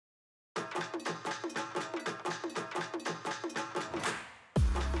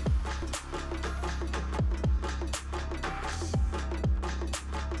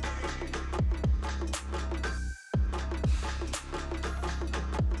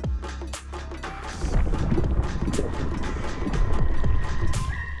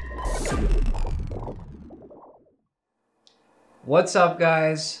What's up,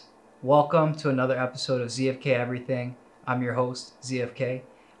 guys? Welcome to another episode of ZFK Everything. I'm your host, ZFK.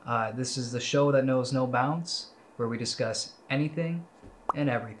 This is the show that knows no bounds, where we discuss anything and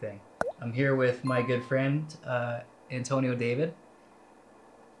everything. I'm here with my good friend, Antonio David.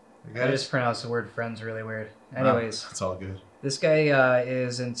 I just pronounced the word friends really weird. Anyways, it's all good. This guy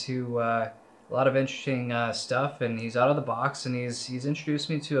is into a lot of interesting stuff, and he's out of the box, and he's introduced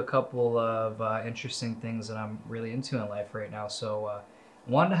me to a couple of interesting things that I'm really into in life right now. So I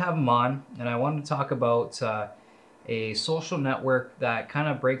wanted to have him on, and I wanted to talk about a social network that kind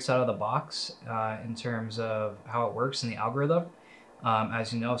of breaks out of the box in terms of how it works in the algorithm.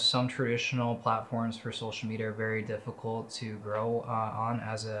 As you know, some traditional platforms for social media are very difficult to grow on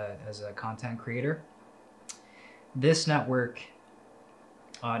as a content creator. This network,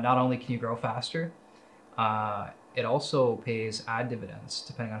 not only can you grow faster, it also pays ad dividends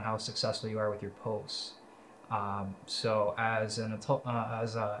depending on how successful you are with your posts. So as an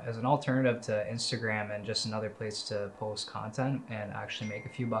alternative to Instagram and just another place to post content and actually make a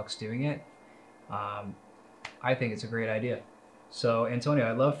few bucks doing it, I think it's a great idea. So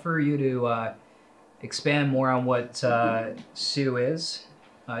Antonio, I'd love for you to expand more on what TSU is.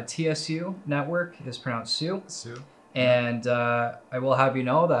 TSU network is pronounced Sue. And I will have you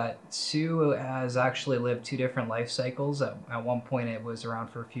know that Sue has actually lived two different life cycles. At one point, it was around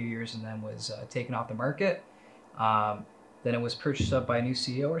for a few years and then was taken off the market. Then it was purchased up by a new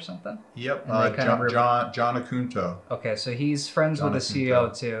CEO or something. Yep, John Acunto. Okay, so he's friends with the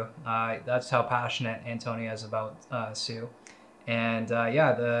CEO too. That's how passionate Antonio is about Sue. And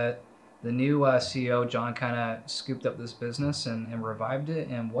the new CEO, John, kind of scooped up this business and revived it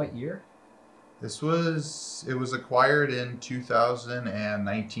in what year? It was acquired in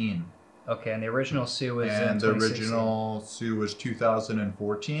 2019. Okay, and the original Sue was the original Sue was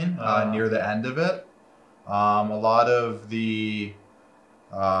 2014, near the end of it. A lot of the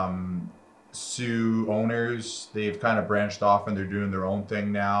Sue owners, they've kind of branched off and they're doing their own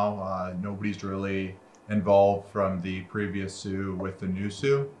thing now. Nobody's really involved from the previous Sue with the new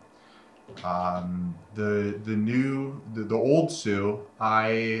Sue. The old Sue,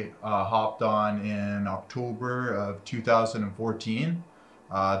 I hopped on in October of 2014.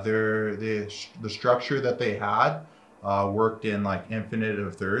 The structure that they had worked in like infinite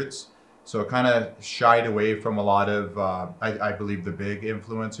of thirds. So it kind of shied away from a lot of, I believe, the big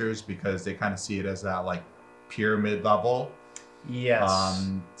influencers because they kind of see it as that like pyramid level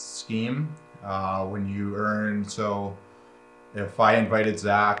scheme. When you earn, so if I invited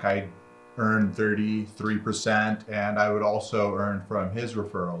Zach, I'd earn 33%, and I would also earn from his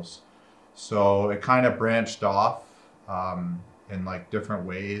referrals. So it kind of branched off in like different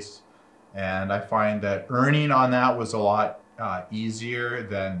ways, and I find that earning on that was a lot easier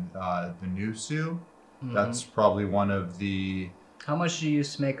than the new Sue. Mm-hmm. That's probably one of the... How much did you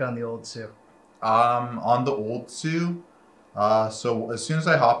used to make on the old Sue? On the old Sue, so as soon as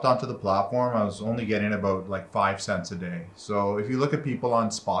I hopped onto the platform, I was only getting about like 5 cents a day. So if you look at people on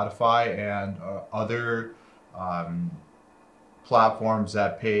Spotify and other platforms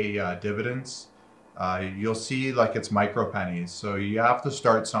that pay dividends, you'll see like it's micro pennies. So you have to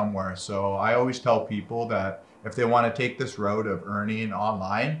start somewhere. So I always tell people that if they want to take this road of earning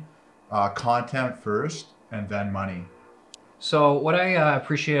online, content first and then money. So what I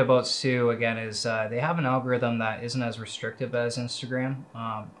appreciate about Sue, again, is they have an algorithm that isn't as restrictive as Instagram.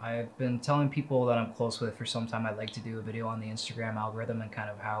 I've been telling people that I'm close with for some time I'd like to do a video on the Instagram algorithm and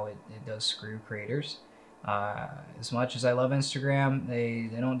kind of how it does screw creators. As much as I love Instagram, they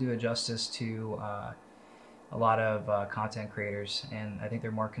don't do it justice to a lot of content creators, and I think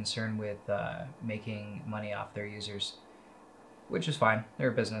they're more concerned with making money off their users, which is fine. They're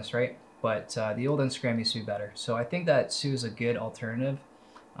a business, right? But the old Instagram used to be better. So I think that Sue is a good alternative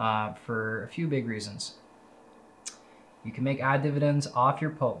for a few big reasons. You can make ad dividends off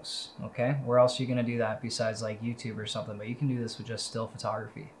your posts, okay? Where else are you gonna do that besides like YouTube or something? But you can do this with just still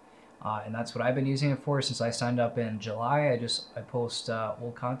photography. And that's what I've been using it for since I signed up in July. I post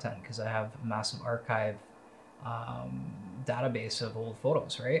old content because I have a massive archive database of old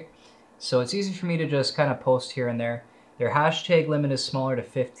photos, right? So it's easy for me to just kind of post here and there. Their hashtag limit is smaller to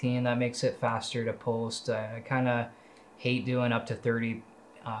 15. That makes it faster to post. I kind of hate doing up to 30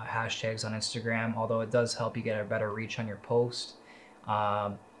 hashtags on Instagram, although it does help you get a better reach on your post.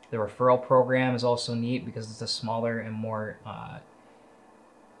 The referral program is also neat because it's a smaller and more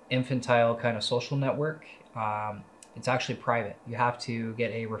infantile kind of social network. It's actually private. You have to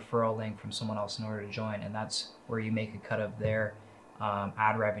get a referral link from someone else in order to join, and that's where you make a cut of their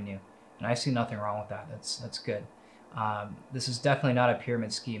ad revenue. And I see nothing wrong with that. That's good. This is definitely not a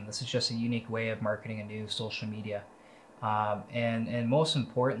pyramid scheme. This is just a unique way of marketing a new social media. And most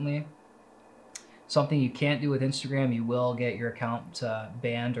importantly, something you can't do with Instagram, you will get your account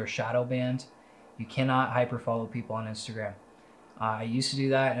banned or shadow banned. You cannot hyperfollow people on Instagram. I used to do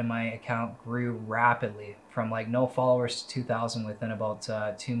that, and my account grew rapidly from like no followers to 2,000 within about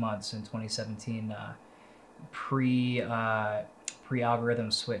 2 months in 2017. Pre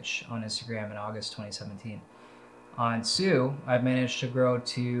algorithm switch on Instagram in August 2017. On Sue, I've managed to grow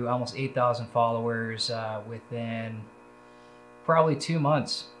to almost 8,000 followers within probably 2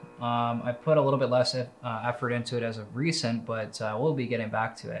 months. I put a little bit less effort into it as of recent, but we'll be getting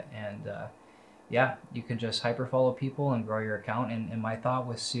back to it. And yeah, you can just hyper follow people and grow your account. And my thought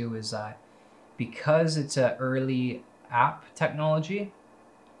with Sue is that because it's an early app technology,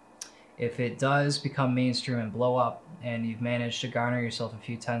 if it does become mainstream and blow up and you've managed to garner yourself a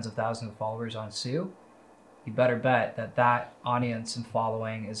few tens of thousands of followers on Sue, you better bet that that audience and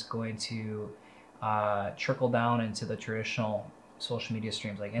following is going to trickle down into the traditional social media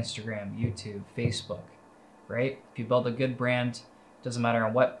streams like Instagram, YouTube, Facebook, right? If you build a good brand, doesn't matter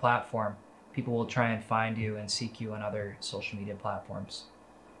on what platform, people will try and find you and seek you on other social media platforms.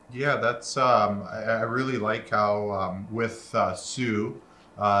 Yeah, that's I really like how with Sue,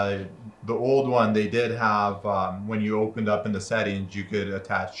 the old one they did have when you opened up in the settings, you could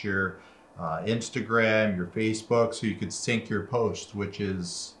attach your Instagram, your Facebook, so you could sync your posts, which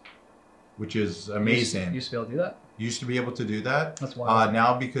is amazing. Used to be able to do that? Used to be able to do that. That's wild.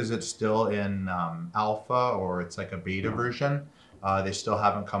 Now because it's still in alpha or it's like a beta version, they still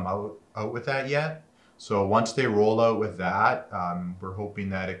haven't come out with that yet. So once they roll out with that, we're hoping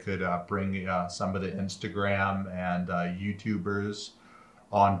that it could bring some of the Instagram and YouTubers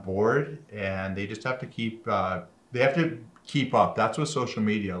on board, and they just have to keep up. That's with social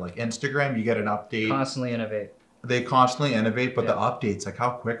media. Like Instagram, you get an update. Constantly innovate. They constantly innovate, but the updates, like how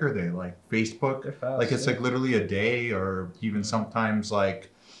quick are they? Like Facebook, they're fast, like it's like literally a day, or even sometimes like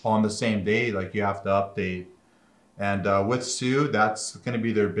on the same day, like you have to update. And with Sue, that's going to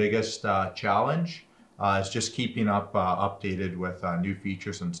be their biggest challenge. Is just keeping up updated with new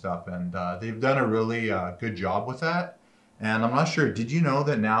features and stuff. And they've done a really good job with that. And I'm not sure, did you know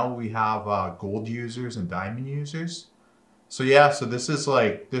that now we have gold users and diamond users? So yeah, so this is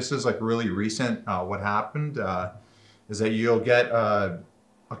like really recent. What happened is that you'll get a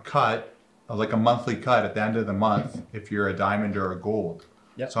cut, like a monthly cut at the end of the month if you're a diamond or a gold.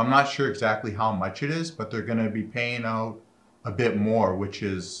 Yep. So I'm not sure exactly how much it is, but they're going to be paying out a bit more, which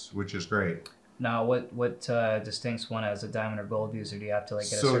is great. Now, what distincts one as a diamond or gold user? Do you have to like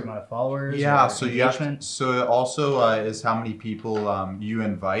get a certain amount of followers? Yeah, or so engagement? so it also is how many people you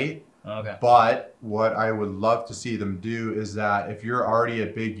invite. Okay. But what I would love to see them do is that if you're already a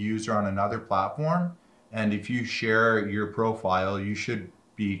big user on another platform, and if you share your profile, you should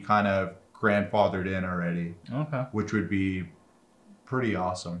be kind of grandfathered in already. Okay. Which would be pretty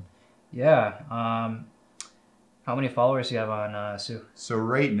awesome. Yeah. How many followers do you have on Sue? So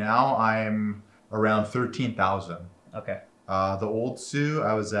right now I'm around 13,000. Okay. The old Sue,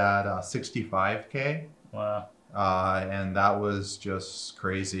 I was at 65K. Wow. And that was just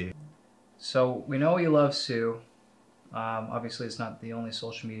crazy. So we know you love Sue. Obviously, it's not the only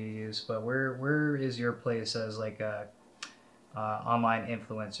social media you use, but where is your place as like a online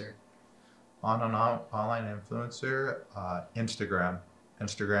influencer? On an online influencer, Instagram.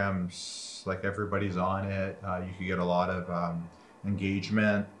 Instagram's like everybody's on it. You can get a lot of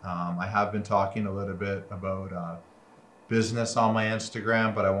engagement. I have been talking a little bit about business on my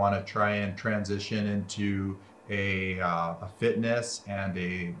Instagram, but I want to try and transition into a fitness and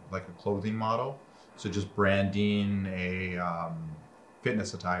a clothing model. So just branding a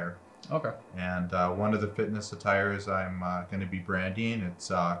fitness attire. Okay. And one of the fitness attires I'm going to be branding, it's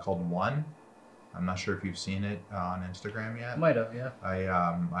called One. I'm not sure if you've seen it on Instagram yet. Might have, yeah.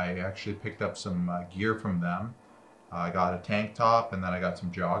 I actually picked up some gear from them. I got a tank top and then I got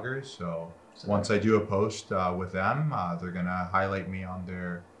some joggers. So once I do a post with them, they're gonna highlight me on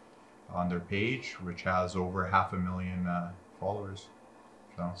their page, which has over 500,000 followers.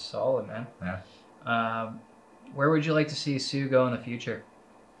 So solid, man. Yeah. Where would you like to see Sue go in the future?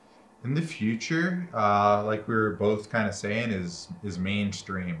 In the future, like we were both kind of saying, is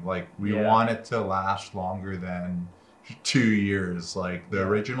mainstream. Like we want it to last longer than 2 years. Like the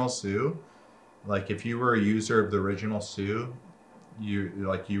original Sue, like if you were a user of the original Sue, you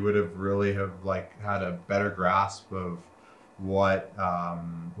would have really had a better grasp of what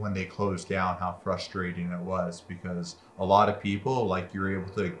when they closed down, how frustrating it was, because a lot of people, like, you were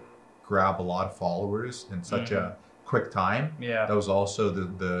able to grab a lot of followers in such a quick time. Yeah. That was also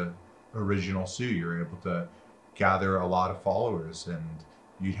the original Sue. You were able to gather a lot of followers, and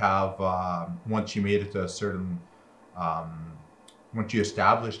you'd have once you made it to a certain um, once you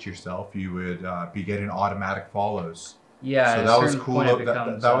established yourself, you would be getting automatic follows. Yeah, So at a that was certain cool. point it That,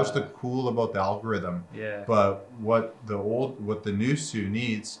 becomes that was the cool about the algorithm. yeah. But what the new SU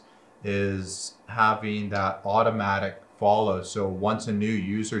needs is having that automatic follow. So once a new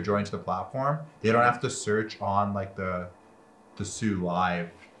user joins the platform, they don't have to search on like the SU Live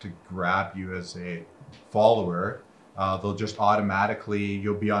to grab you as a follower. They'll just automatically,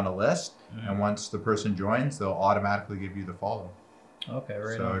 you'll be on a list, and once the person joins, they'll automatically give you the follow. Okay,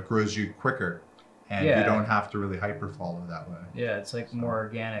 right So on. it grows you quicker, and you don't have to really hyper follow that way. Yeah, it's like more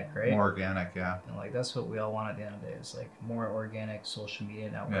organic, right? More organic, yeah. And like that's what we all want at the end of the day, is like more organic social media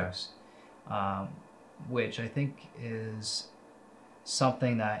networks, which I think is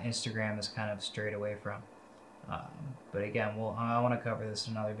something that Instagram is kind of strayed away from. But again, I want to cover this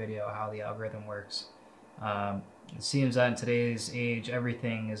in another video, how the algorithm works. It seems that in today's age,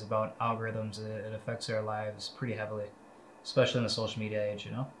 everything is about algorithms. It affects our lives pretty heavily, especially in the social media age,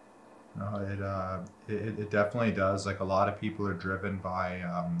 you know? No, it definitely does. Like a lot of people are driven by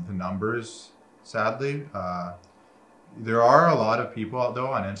the numbers, sadly. There are a lot of people out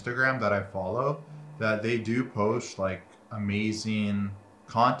though on Instagram that I follow that they do post like amazing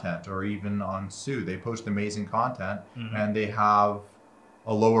content, or even on Sue, they post amazing content and they have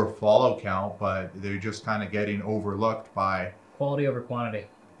a lower follow count, but they're just kind of getting overlooked by quality over quantity.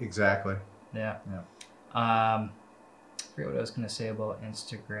 Exactly. Yeah. Yeah. I forget what I was gonna say about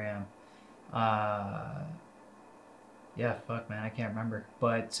Instagram. Yeah, fuck, man, I can't remember.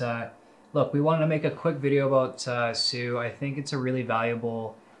 But look, we wanted to make a quick video about Sue. I think it's a really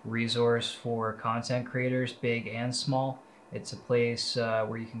valuable resource for content creators, big and small. It's a place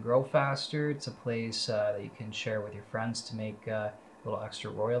where you can grow faster. It's a place that you can share with your friends to make little extra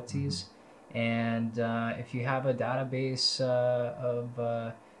royalties. And if you have a database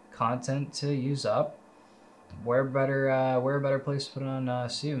of content to use up, where a better place to put it on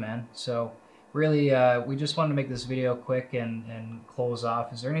Sue, man. So really, we just wanted to make this video quick and close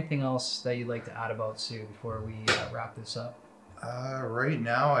off. Is there anything else that you'd like to add about Sue before we wrap this up? Right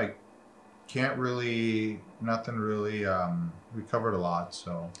now, I can't really, nothing really. We covered a lot,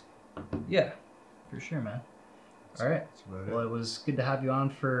 so. Yeah, for sure, man. All right. Well, it was good to have you on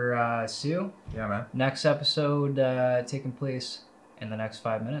for Sue. Yeah, man. Next episode taking place in the next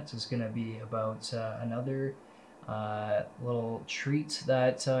 5 minutes is going to be about another little treat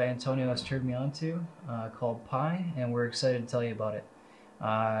that Antonio has turned me on to called pie, and we're excited to tell you about it.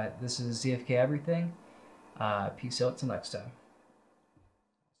 This is ZFK Everything. Peace out till next time.